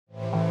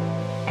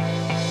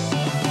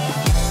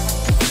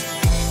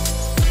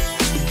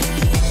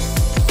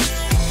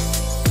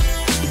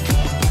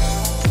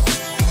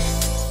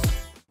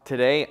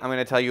Today, I'm going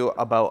to tell you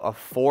about a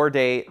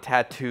 4-day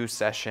tattoo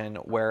session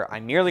where I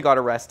nearly got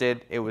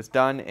arrested. It was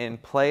done in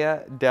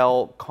Playa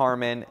del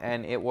Carmen,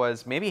 and it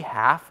was maybe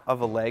half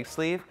of a leg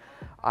sleeve.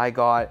 I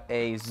got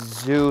a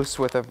Zeus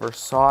with a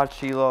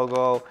Versace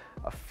logo,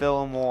 a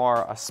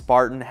Fillmore, a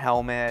Spartan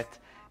helmet,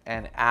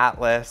 and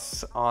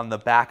Atlas on the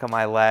back of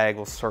my leg.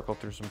 We'll circle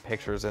through some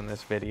pictures in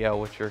this video,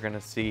 which you're going to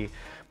see.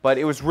 But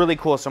it was really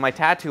cool. So my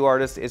tattoo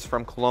artist is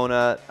from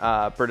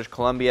Kelowna, British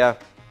Columbia.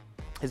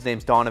 His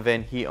name's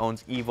Donovan. He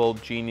owns Evil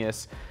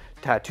Genius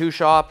Tattoo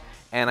Shop.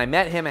 And I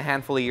met him a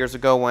handful of years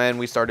ago when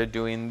we started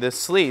doing this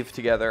sleeve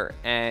together.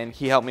 And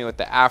he helped me with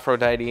the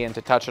Aphrodite and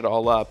to touch it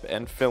all up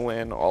and fill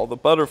in all the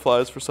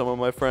butterflies for some of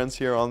my friends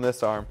here on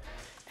this arm.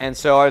 And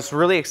so I was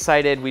really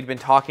excited. We'd been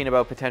talking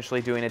about potentially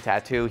doing a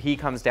tattoo. He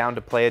comes down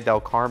to Playa del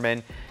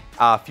Carmen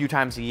a few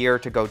times a year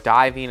to go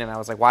diving, and I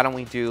was like, why don't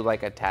we do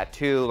like a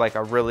tattoo, like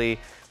a really,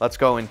 let's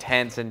go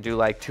intense and do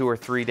like 2 or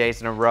 3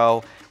 days in a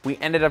row. We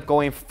ended up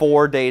going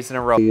 4 days in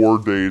a row. 4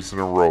 days in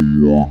a row.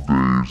 4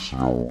 days in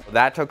a row.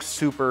 That took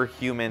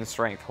superhuman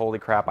strength. Holy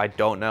crap, I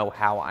don't know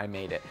how I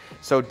made it.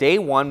 So day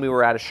one, we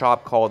were at a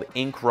shop called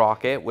Ink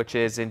Rocket, which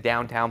is in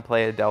downtown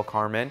Playa del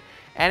Carmen.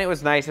 And it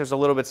was nice. It was a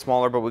little bit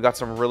smaller, but we got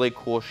some really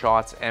cool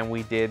shots, and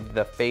we did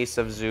the face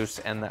of Zeus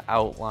and the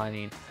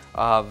outlining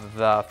of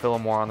the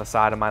Fillmore on the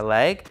side of my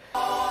leg.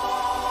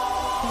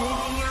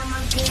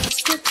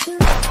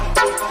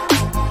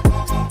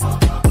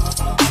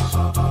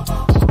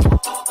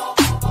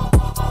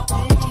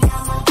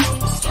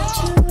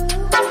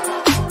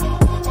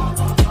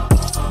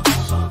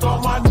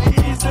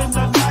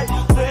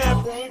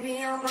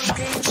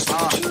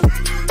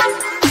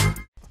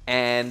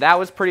 And that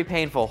was pretty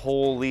painful.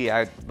 Holy,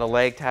 the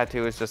leg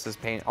tattoo is just as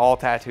painful. All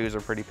tattoos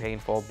are pretty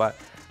painful, but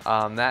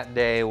that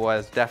day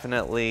was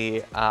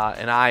definitely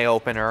an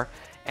eye-opener.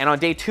 And on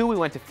day 2, we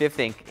went to Fifth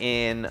Ink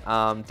in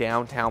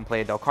downtown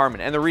Playa del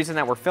Carmen. And the reason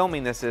that we're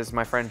filming this is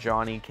my friend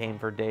Johnny came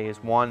for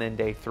days 1 and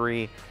day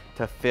 3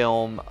 to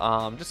film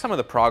just some of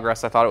the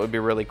progress. I thought it would be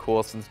really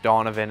cool since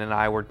Donovan and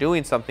I were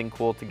doing something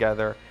cool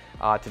together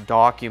to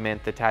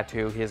document the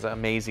tattoo, his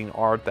amazing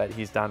art that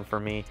he's done for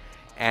me,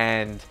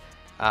 and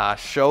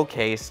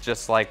showcase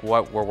just like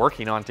what we're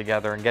working on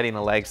together. And getting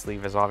a leg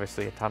sleeve is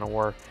obviously a ton of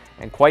work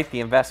and quite the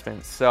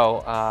investment. So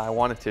I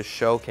wanted to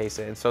showcase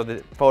it. And so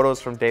the photos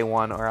from day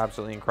 1 are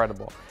absolutely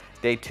incredible.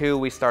 Day 2,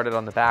 we started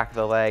on the back of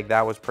the leg.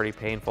 That was pretty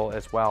painful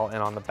as well.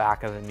 And on the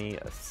back of the knee,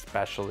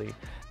 especially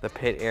the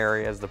pit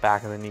areas, the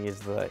back of the knees,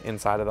 the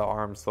inside of the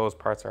arms, those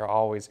parts are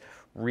always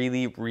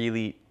really,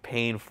 really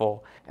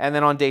painful. And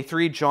then on day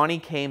 3, Johnny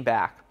came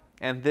back.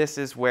 And this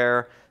is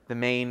where the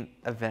main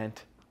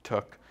event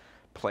took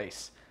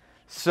place.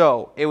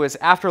 So it was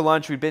after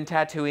lunch. We'd been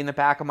tattooing the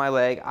back of my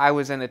leg. I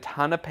was in a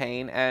ton of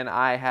pain, and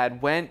I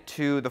had went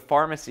to the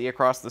pharmacy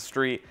across the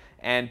street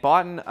and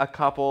bought a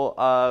couple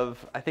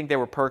of, I think they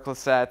were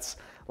Percocets,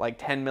 like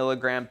 10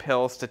 milligram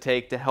pills to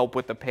take to help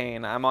with the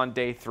pain. I'm on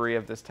day 3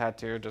 of this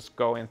tattoo, just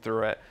going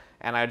through it,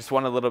 and I just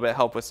wanted a little bit of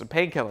help with some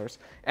painkillers.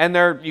 And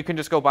you can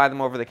just go buy them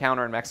over the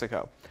counter in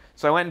Mexico.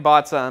 So I went and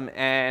bought some,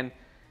 and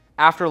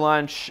after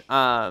lunch,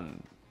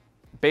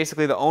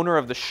 basically the owner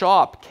of the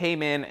shop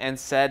came in and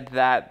said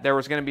that there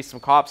was going to be some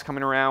cops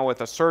coming around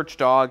with a search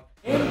dog.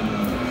 Hey,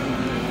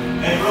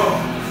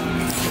 bro.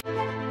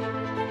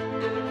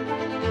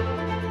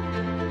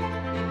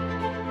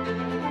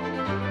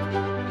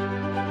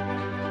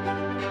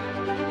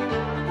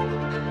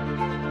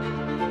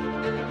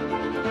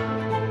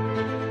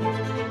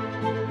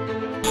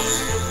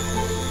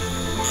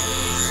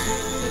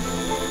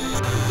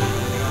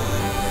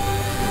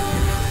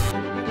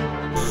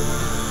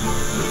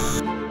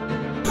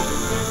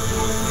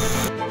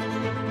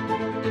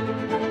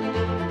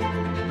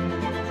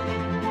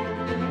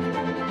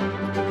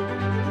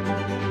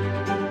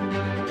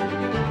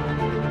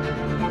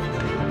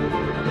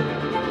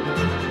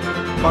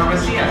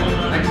 Pharmacia,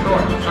 next door,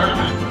 sharp.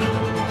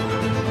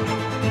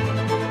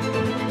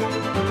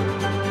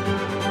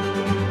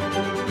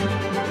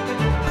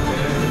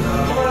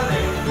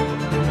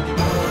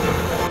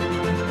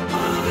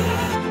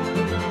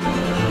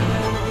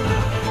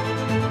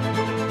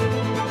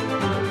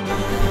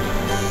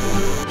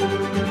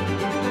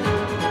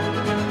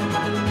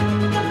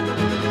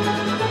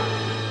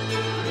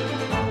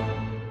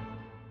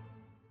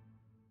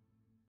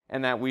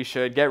 And that we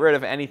should get rid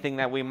of anything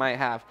that we might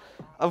have.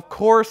 Of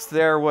course,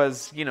 there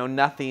was,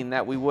 nothing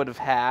that we would have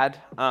had.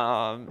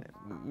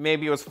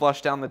 Maybe it was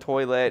flushed down the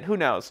toilet, who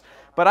knows?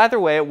 But either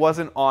way, it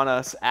wasn't on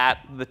us at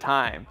the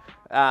time,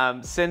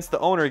 since the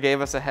owner gave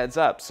us a heads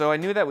up. So I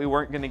knew that we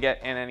weren't gonna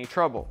get in any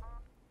trouble.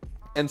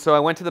 And so I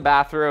went to the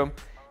bathroom,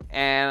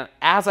 and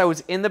as I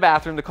was in the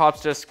bathroom, the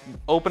cops just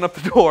opened up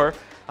the door.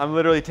 I'm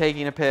literally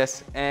taking a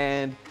piss,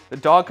 and the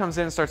dog comes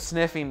in and starts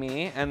sniffing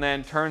me, and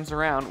then turns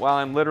around while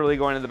I'm literally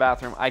going to the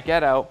bathroom. I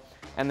get out,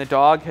 and the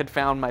dog had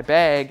found my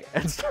bag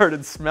and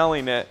started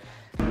smelling it.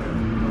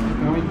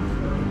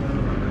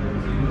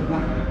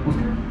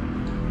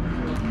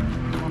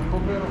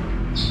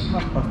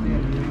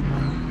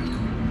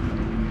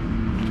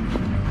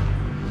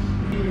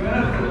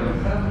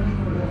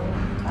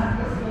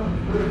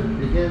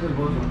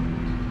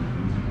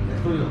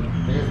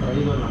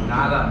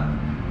 Nada.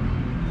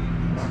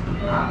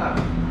 Nada.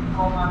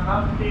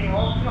 Comandante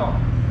Oslo.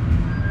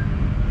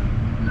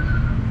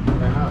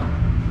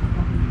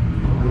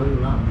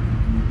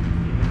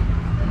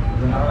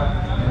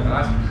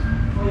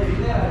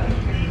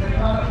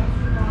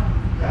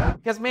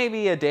 Because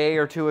maybe a day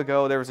or two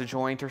ago there was a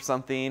joint or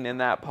something in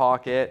that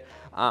pocket.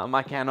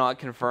 I cannot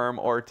confirm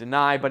or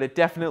deny, but it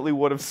definitely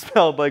would have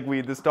smelled like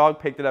weed. This dog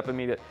picked it up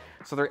immediately.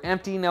 So they're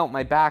emptying out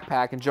my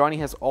backpack, and Johnny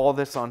has all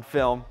this on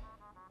film.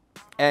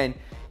 And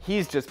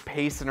he's just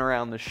pacing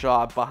around the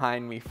shop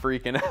behind me,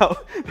 freaking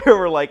out. There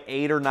were like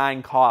 8 or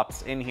 9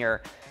 cops in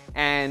here.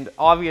 And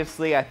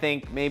obviously, I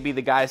think maybe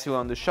the guys who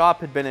owned the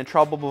shop had been in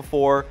trouble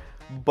before,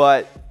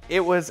 but it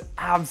was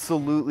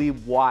absolutely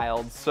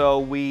wild. So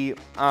we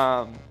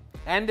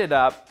ended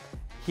up,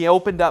 he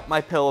opened up my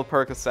pill of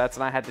Percocets,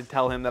 and I had to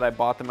tell him that I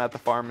bought them at the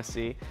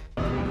pharmacy.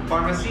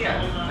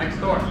 Pharmacia, next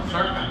door,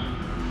 Sarka.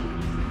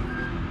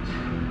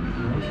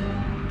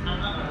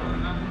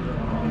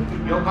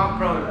 Yo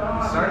compro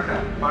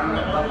cerca,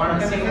 la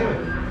farmacia.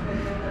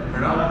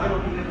 ¿Verdad?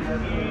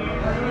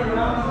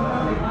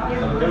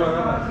 ¿Para qué lo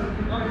agarras?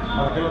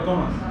 ¿Para qué lo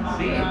tomas?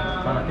 Sí.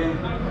 ¿Para qué?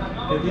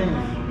 ¿Qué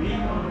tienes?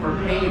 For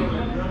pain.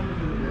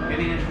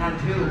 Getting a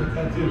tattoo.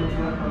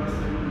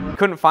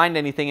 Couldn't find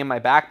anything in my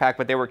backpack,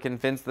 but they were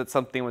convinced that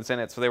something was in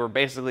it, so they were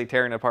basically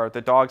tearing it apart. The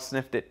dog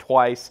sniffed it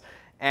twice,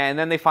 and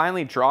then they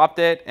finally dropped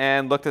it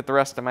and looked at the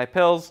rest of my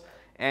pills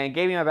and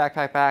gave me my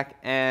backpack back,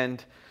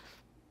 and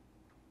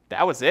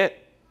that was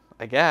it,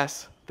 I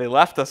guess. They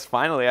left us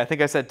finally. I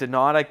think I said,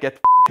 Donata, get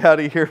the f out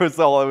of here, was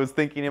all I was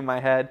thinking in my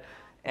head.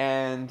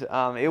 And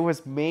it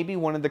was maybe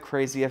one of the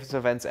craziest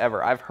events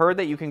ever. I've heard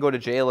that you can go to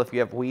jail if you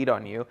have weed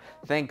on you.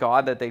 Thank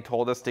God that they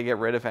told us to get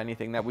rid of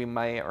anything that we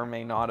may or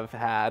may not have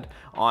had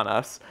on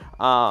us.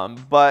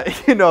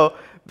 But, you know,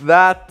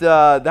 that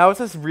was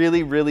this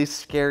really, really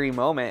scary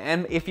moment.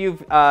 And if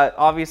you've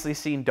obviously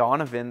seen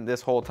Donovan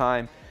this whole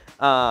time,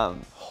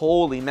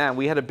 holy man,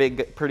 we had a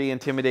big, pretty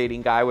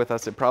intimidating guy with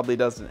us. It probably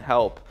doesn't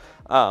help.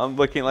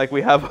 Looking like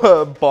we have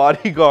a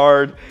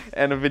bodyguard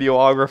and a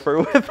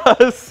videographer with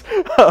us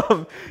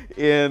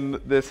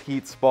in this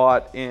heat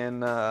spot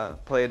in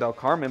Playa del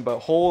Carmen. But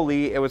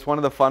holy, it was one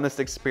of the funnest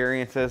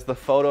experiences. The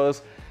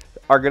photos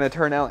are going to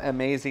turn out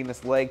amazing.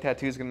 This leg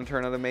tattoo is going to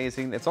turn out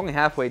amazing. It's only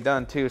halfway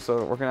done too, so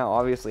we're going to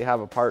obviously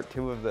have a part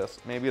 2 of this.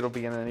 Maybe it'll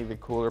be in an even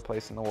cooler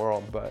place in the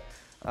world, but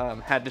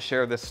had to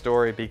share this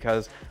story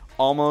because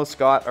almost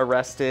got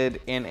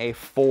arrested in a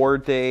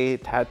 4-day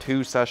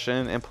tattoo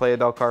session in Playa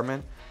del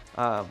Carmen.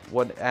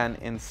 What an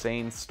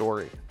insane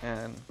story,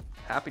 and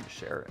happy to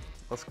share it.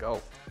 Let's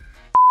go.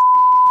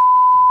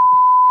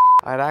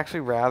 I'd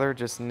actually rather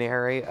just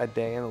narrate a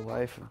day in the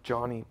life of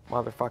Johnny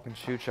motherfucking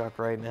Shoechuck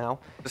right now.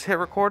 Just hit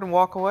record and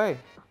walk away.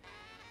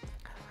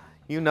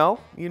 You know,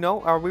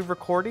 are we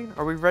recording?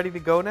 Are we ready to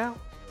go now?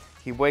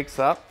 He wakes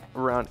up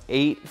around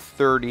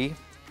 8:30,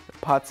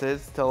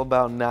 putzes till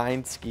about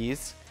 9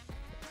 skis.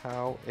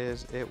 How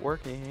is it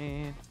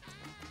working?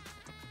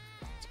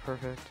 It's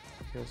perfect,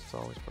 because it's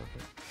always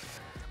perfect.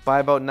 By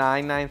about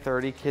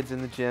 9:30, kids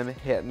in the gym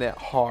hitting it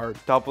hard.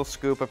 Double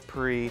scoop of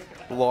pre,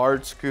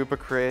 large scoop of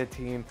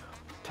creatine,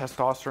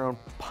 testosterone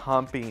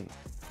pumping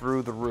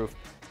through the roof.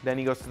 Then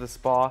he goes to the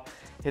spa,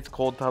 hits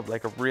cold tub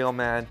like a real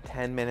man,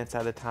 10 minutes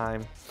at a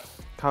time.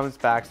 Comes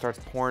back, starts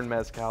pouring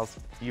mezcals.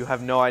 You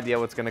have no idea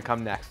what's gonna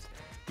come next.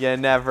 You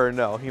never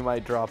know. He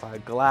might drop a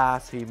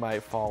glass, he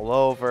might fall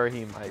over,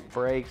 he might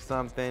break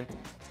something,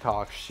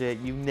 talk shit.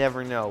 You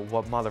never know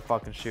what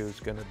motherfucking Shoe's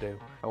gonna do.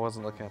 I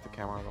wasn't looking at the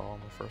camera at all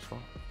in the first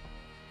one.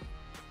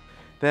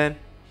 Then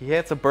he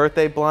hits a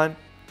birthday blunt,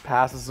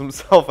 passes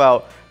himself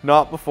out,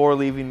 not before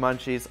leaving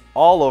munchies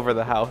all over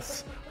the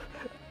house.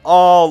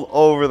 All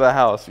over the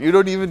house. You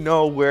don't even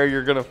know where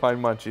you're gonna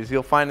find munchies.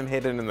 You'll find them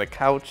hidden in the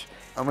couch.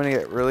 I'm gonna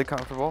get really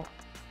comfortable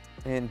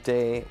in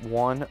day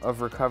 1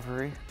 of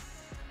recovery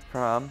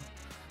from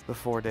the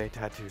 4-day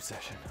tattoo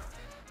session.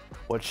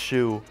 What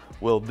Shoe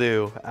will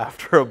do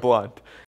after a blunt.